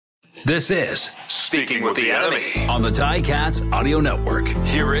This is Speaking with the Enemy on the Ticats Audio Network.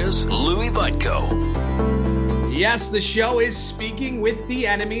 Here is Louie Butko. Yes, the show is Speaking with the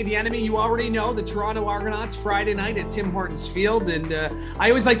Enemy. The enemy you already know, the Toronto Argonauts, Friday night at Tim Hortons Field. And I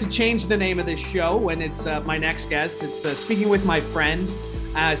always like to change the name of this show when it's my next guest. It's Speaking with my friend.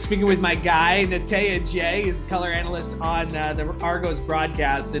 Speaking with my guy, Natey Adjei, is color analyst on the Argos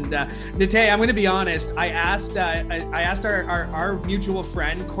broadcast. And Natey, I'm going to be honest. I asked our mutual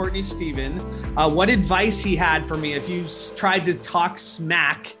friend, Courtney Stephen, what advice he had for me if you tried to talk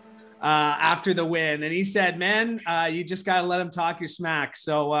smack after the win. And he said, man, you just got to let him talk your smack.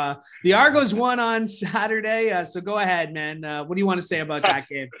 So the Argos won on Saturday. So go ahead, man. What do you want to say about that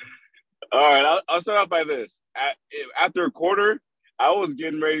game? All right, I'll start out by this. After a quarter, I was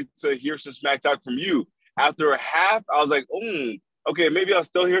getting ready to hear some smack talk from you. After a half, I was like, okay, maybe I'll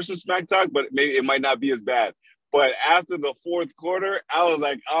still hear some smack talk, but maybe it might not be as bad. But after the fourth quarter, I was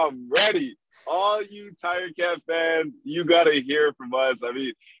like, I'm ready. All you Tiger Cat fans, you got to hear from us. I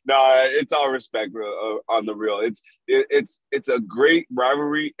mean, no, it's all respect on the real. It's a great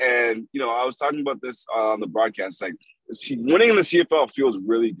rivalry. And, you know, I was talking about this on the broadcast. Like, winning in the CFL feels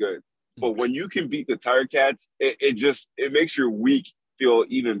really good. But when you can beat the Tiger Cats, it makes your week feel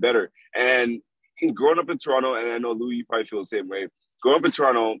even better. And growing up in Toronto, and I know Louie, you probably feel the same way. Growing up in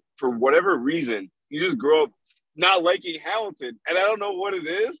Toronto, for whatever reason, you just grow up not liking Hamilton. And I don't know what it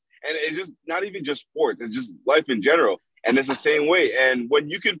is. And it's just not even just sports. It's just life in general. And it's the same way. And when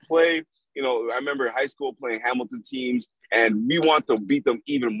you can play, you know, I remember in high school playing Hamilton teams, and we want to beat them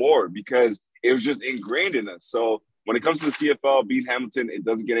even more because it was just ingrained in us. So when it comes to the CFL, beat Hamilton, it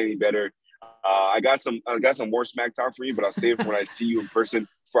doesn't get any better. I got some more smack talk for you, but I'll save it when I see you in person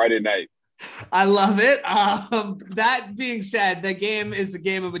Friday night. I love it. That being said, the game is a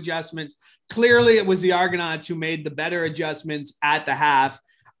game of adjustments. Clearly, it was the Argonauts who made the better adjustments at the half.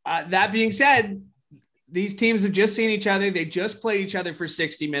 That being said, these teams have just seen each other. They just played each other for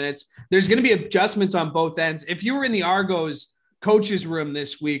 60 minutes. There's going to be adjustments on both ends. If you were in the Argos coaches room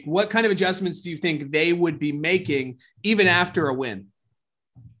this week, what kind of adjustments do you think they would be making even after a win?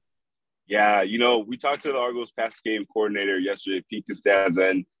 Yeah, you know, we talked to the Argos past game coordinator yesterday, Pete Costanza,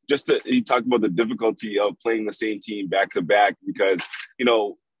 and he talked about the difficulty of playing the same team back to back because, you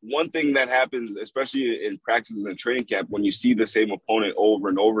know, one thing that happens, especially in practices and training camp, when you see the same opponent over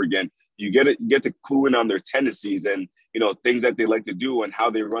and over again, you get to clue in on their tendencies and, you know, things that they like to do and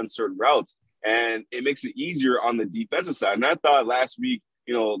how they run certain routes. And it makes it easier on the defensive side. And I thought last week,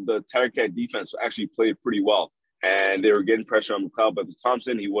 you know, the Tiger Cat defense actually played pretty well. And they were getting pressure on McLeod, but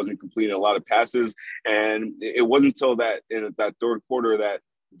Thompson, he wasn't completing a lot of passes. And it wasn't until that in that third quarter, that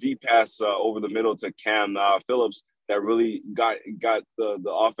deep pass over the middle to Cam Phillips that really got the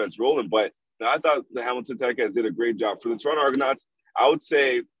offense rolling. But I thought the Hamilton Tiger Cats did a great job. For the Toronto Argonauts, I would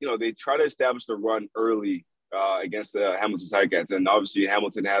say, you know, they try to establish the run early against the Hamilton Tiger Cats. And obviously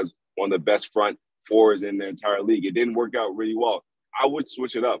Hamilton has one of the best front fours in their entire league. It didn't work out really well. I would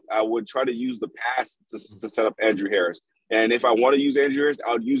switch it up. I would try to use the pass to set up Andrew Harris. And if I want to use Andrew Harris,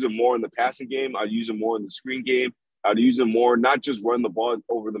 I would use him more in the passing game. I'd use him more in the screen game. I'd use him more, not just run the ball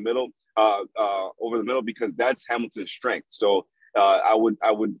over the middle, because that's Hamilton's strength. So I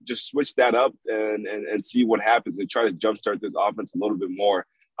would just switch that up and see what happens and try to jumpstart this offense a little bit more.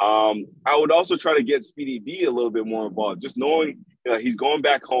 I would also try to get Speedy B a little bit more involved, just knowing he's going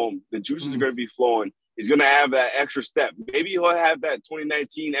back home. The juices are going to be flowing. He's going to have that extra step. Maybe he'll have that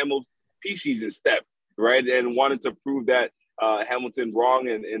 2019 MLP season step, right? And wanted to prove that Hamilton wrong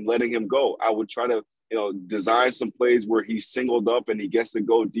and letting him go. I would try to, you know, design some plays where he's singled up and he gets to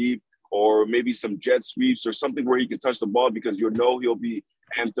go deep, or maybe some jet sweeps or something where he can touch the ball because you'll know he'll be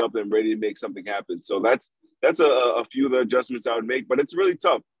amped up and ready to make something happen. So that's a few of the adjustments I would make, but it's really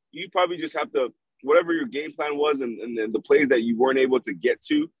tough. You probably just have to, whatever your game plan was and the plays that you weren't able to get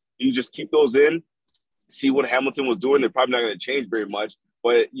to, you just keep those in. See what Hamilton was doing. They're probably not going to change very much,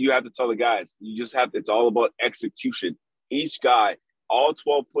 but you have to tell the guys, it's all about execution. Each guy, all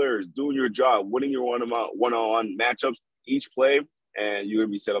 12 players doing your job, winning your one-on-one matchups, each play, and you're going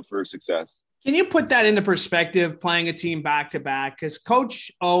to be set up for success. Can you put that into perspective, playing a team back-to-back? Because Coach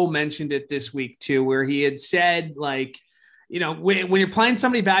O mentioned it this week too, where he had said, like, you know, when you're playing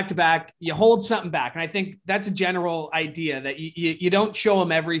somebody back-to-back, you hold something back. And I think that's a general idea, that you don't show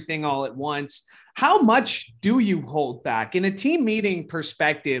them everything all at once. How much do you hold back in a team meeting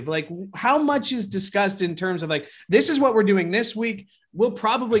perspective? Like, how much is discussed in terms of, like, this is what we're doing this week. We'll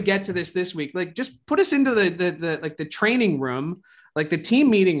probably get to this week. Like, just put us into the training room, like the team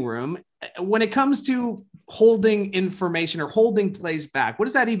meeting room, when it comes to holding information or holding plays back. What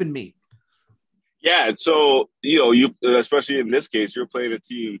does that even mean? Yeah. So, you know, you, especially in this case, you're playing a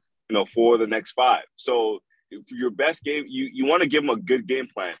team for the next 5. So for your best game, you want to give them a good game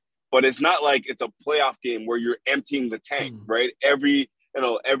plan, but it's not like it's a playoff game where you're emptying the tank, right? Every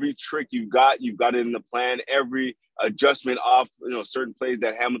trick you've got it in the plan. Every adjustment off, certain plays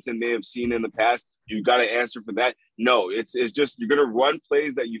that Hamilton may have seen in the past, you've got to answer for that. No, it's just you're going to run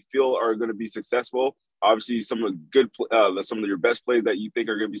plays that you feel are going to be successful. Obviously, some of your best plays that you think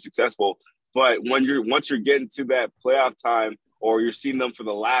are going to be successful. But once you're getting to that playoff time, or you're seeing them for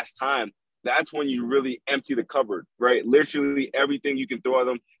the last time, that's when you really empty the cupboard, right? Literally everything you can throw at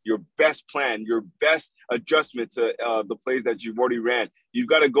them, your best plan, your best adjustment to the plays that you've already ran. You've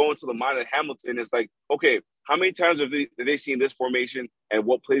got to go into the mind of Hamilton. It's like, okay, how many times have they seen this formation, and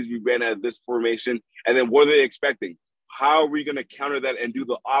what plays we ran out of this formation? And then what are they expecting? How are we going to counter that and do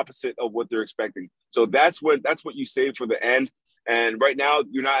the opposite of what they're expecting? So that's what you save for the end. And right now,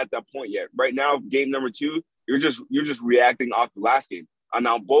 you're not at that point yet. Right now, game number 2, you're just reacting off the last game. And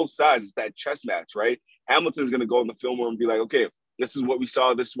on both sides, it's that chess match, right? Hamilton's going to go in the film room and be like, okay, this is what we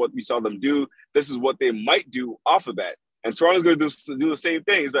saw. This is what we saw them do. This is what they might do off of that. And Toronto's going to do the same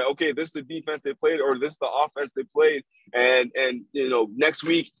thing. It's like, okay, this is the defense they played, or this is the offense they played. And next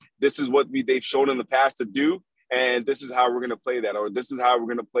week, this is what they've shown in the past to do. And this is how we're going to play that, or this is how we're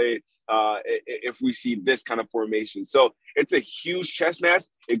going to play if we see this kind of formation. So it's a huge chess match.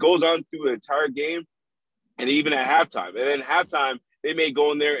 It goes on through the entire game, and even at halftime. And then halftime, they may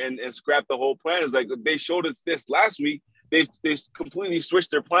go in there and scrap the whole plan. It's like, they showed us this last week. They completely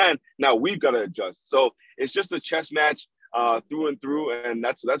switched their plan. Now we've got to adjust. So it's just a chess match through and through, and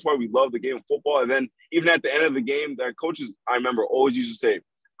that's why we love the game of football. And then even at the end of the game, the coaches, I remember, always used to say,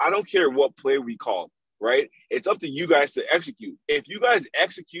 I don't care what play we call, right? It's up to you guys to execute. If you guys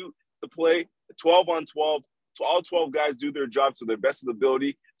execute the play 12 on 12, so all 12 guys do their job to their best of the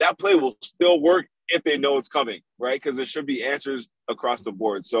ability, that play will still work if they know it's coming, right? Because there should be answers across the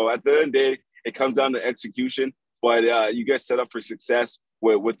board. So at the end of the day, it comes down to execution, but you get set up for success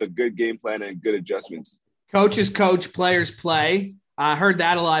with a good game plan and good adjustments. Coaches coach, players play. I heard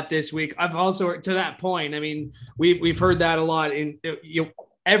that a lot this week. I've also, to that point, I mean, we've heard that a lot.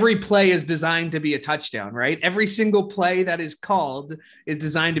 Every play is designed to be a touchdown, right? Every single play that is called is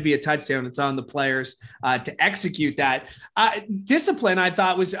designed to be a touchdown. It's on the players to execute that. Discipline, I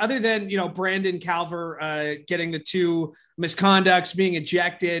thought, was, other than, Brandon Calver getting the 2 misconducts, being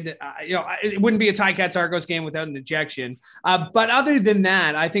ejected, it wouldn't be a Ticats Argos game without an ejection. But other than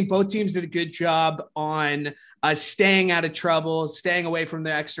that, I think both teams did a good job on staying out of trouble, staying away from the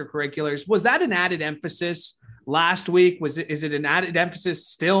extracurriculars. Was that an added emphasis last week? Is it an added emphasis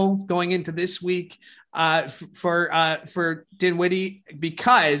still going into this week for Dinwiddie?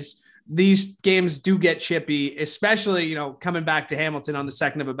 Because these games do get chippy, especially, coming back to Hamilton on the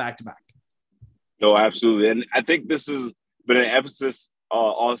second of a back-to-back. No, absolutely. And I think this has been an emphasis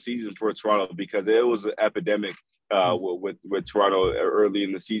all season for Toronto, because it was an epidemic with Toronto early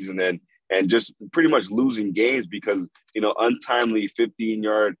in the season, and just pretty much losing games because, untimely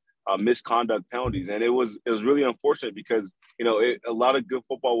 15-yard misconduct penalties. And it was really unfortunate because, a lot of good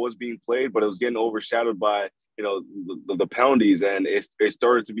football was being played, but it was getting overshadowed by, the penalties, and it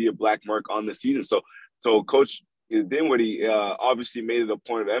started to be a black mark on the season. So Coach Dinwiddie obviously made it a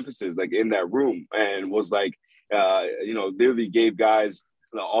point of emphasis, like in that room, and was like, literally gave guys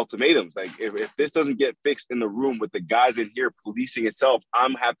ultimatums. Like, if this doesn't get fixed in the room with the guys in here policing itself,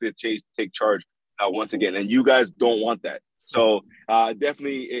 I'm happy to take charge once again. And you guys don't want that. So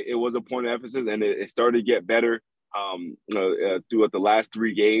definitely it was a point of emphasis, and it started to get better throughout the last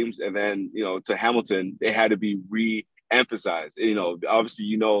 3 games. And then, to Hamilton, they had to be re-emphasized.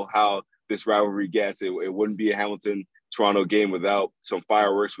 Obviously, how this rivalry gets. It wouldn't be a Hamilton-Toronto game without some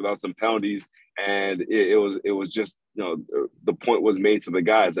fireworks, without some penalties. And it was just, the point was made to the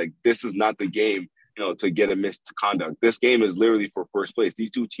guys, like, this is not the game, to get a misconduct. This game is literally for first place.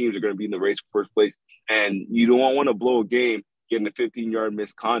 These 2 teams are going to be in the race for first place. And you don't want to blow a game getting a 15-yard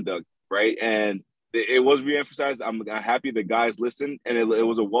misconduct, right? And it was reemphasized. I'm happy the guys listened, and it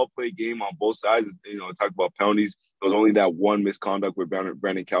was a well-played game on both sides. Talk about penalties. There was only that one misconduct with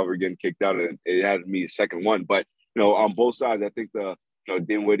Brandon Calver getting kicked out, and it had to be a second one. But, on both sides, I think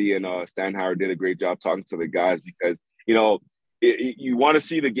Dinwiddie and Steinhauer did a great job talking to the guys, because, you want to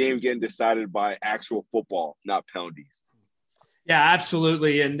see the game getting decided by actual football, not penalties. Yeah,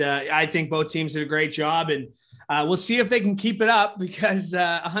 absolutely. And I think both teams did a great job, and we'll see if they can keep it up, because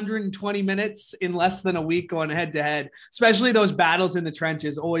 120 minutes in less than a week going head to head, especially those battles in the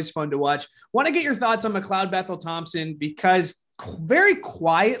trenches, always fun to watch. Want to get your thoughts on McLeod Bethel-Thompson, because very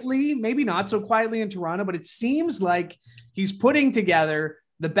quietly, maybe not so quietly in Toronto, but it seems like he's putting together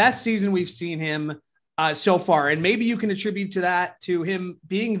the best season we've seen him so far. And maybe you can attribute to that to him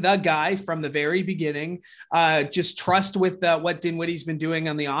being the guy from the very beginning, just trust with what Dinwiddie's been doing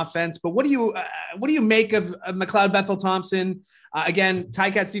on the offense. But what do you make of McLeod Bethel-Thompson? Again,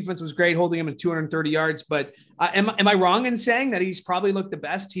 Ticats defense was great, holding him at 230 yards. But am I wrong in saying that he's probably looked the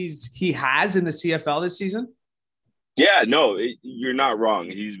best he has in the CFL this season? Yeah, no, you're not wrong.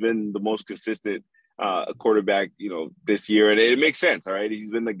 He's been the most consistent quarterback, this year, and it makes sense. All right, he's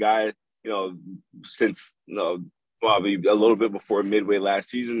been the guy, since probably a little bit before midway last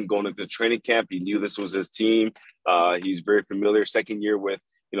season, going into training camp. He knew this was his team. He's very familiar. Second year with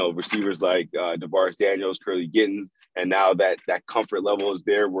receivers like DeVaris Daniels, Curly Gittins, and now that comfort level is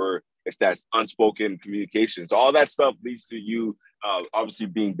there where it's that unspoken communication. So all that stuff leads to you obviously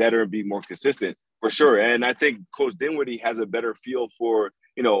being better and being more consistent. For sure. And I think Coach Dinwiddie has a better feel for,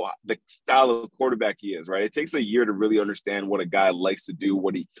 the style of quarterback he is, right? It takes a year to really understand what a guy likes to do,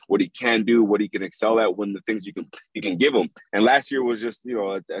 what he can do, what he can excel at, when the things you can give him. And last year was just,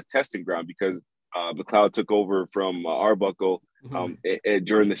 a testing ground because McLeod took over from Arbuckle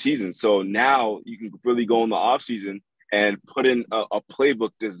during the season. So now you can really go in the offseason and put in a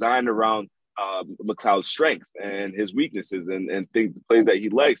playbook designed around McLeod's strengths and his weaknesses and things, the plays that he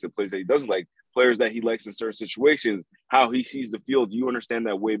likes and plays that he doesn't like, players that he likes in certain situations, how he sees the field. You understand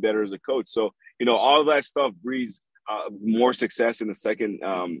that way better as a coach. So, all of that stuff breeds more success in the second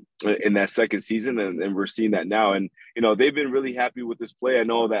season. And we're seeing that now. And, they've been really happy with this play. I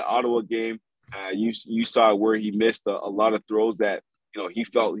know that Ottawa game, you saw where he missed a lot of throws that, he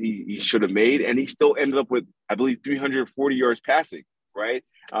felt he should have made, and he still ended up with, I believe, 340 yards passing. Right.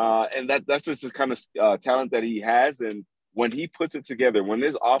 And that's just the kind of talent that he has. And when he puts it together, when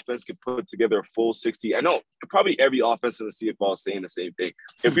his offense can put together a full 60, I know probably every offense in the CFL is saying the same thing.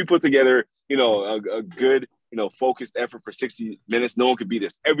 If we put together, a good, focused effort for 60 minutes, no one could beat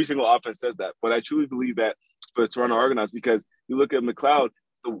us. Every single offense says that. But I truly believe that for the Toronto Argonauts, because you look at McLeod,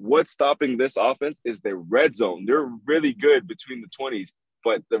 what's stopping this offense is the red zone. They're really good between the 20s,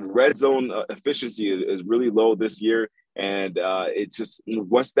 but the red zone efficiency is really low this year. And it just,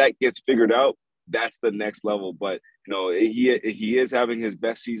 once that gets figured out, that's the next level. But he is having his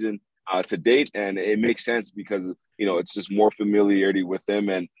best season to date, and it makes sense because it's just more familiarity with him.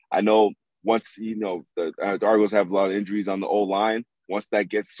 And I know once the Argos have a lot of injuries on the O-line, once that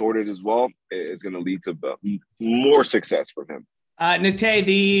gets sorted as well, it's going to lead to more success for him. Natey,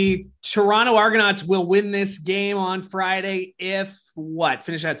 the Toronto Argonauts will win this game on Friday if what?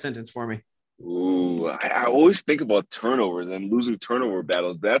 Finish that sentence for me. Ooh, I always think about turnovers and losing turnover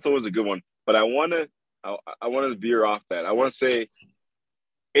battles. That's always a good one. But I want to veer off that. I want to say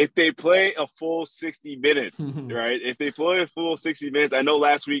if they play a full 60 minutes, right? If they play a full 60 minutes, I know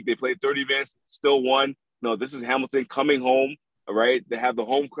last week they played 30 minutes, still won. No, this is Hamilton coming home, all right? They have the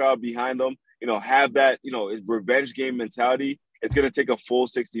home crowd behind them, have that, revenge game mentality. It's going to take a full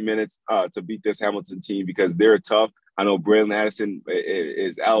 60 minutes to beat this Hamilton team because they're tough. I know Braylon Addison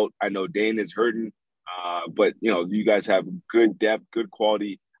is out. I know Dane is hurting. But, you guys have good depth, good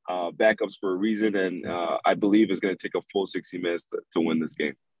quality backups for a reason. And I believe it's going to take a full 60 minutes to win this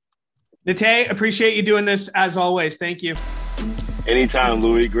game. Natey, appreciate you doing this as always. Thank you. Anytime,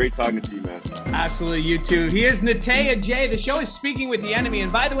 Louie. Great talking to you, man. Absolutely, you too. He is Natey Adjei. The show is Speaking with the Enemy.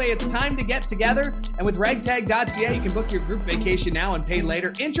 And by the way, it's time to get together. And with RedTag.ca, you can book your group vacation now and pay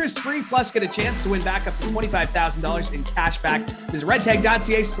later. Interest-free, plus get a chance to win back up to $25,000 in cash back. Visit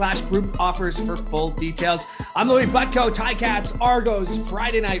RedTag.ca/group offers for full details. I'm Louie Butko, Ticats, Argos,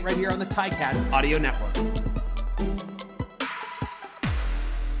 Friday night right here on the Ticats Audio Network.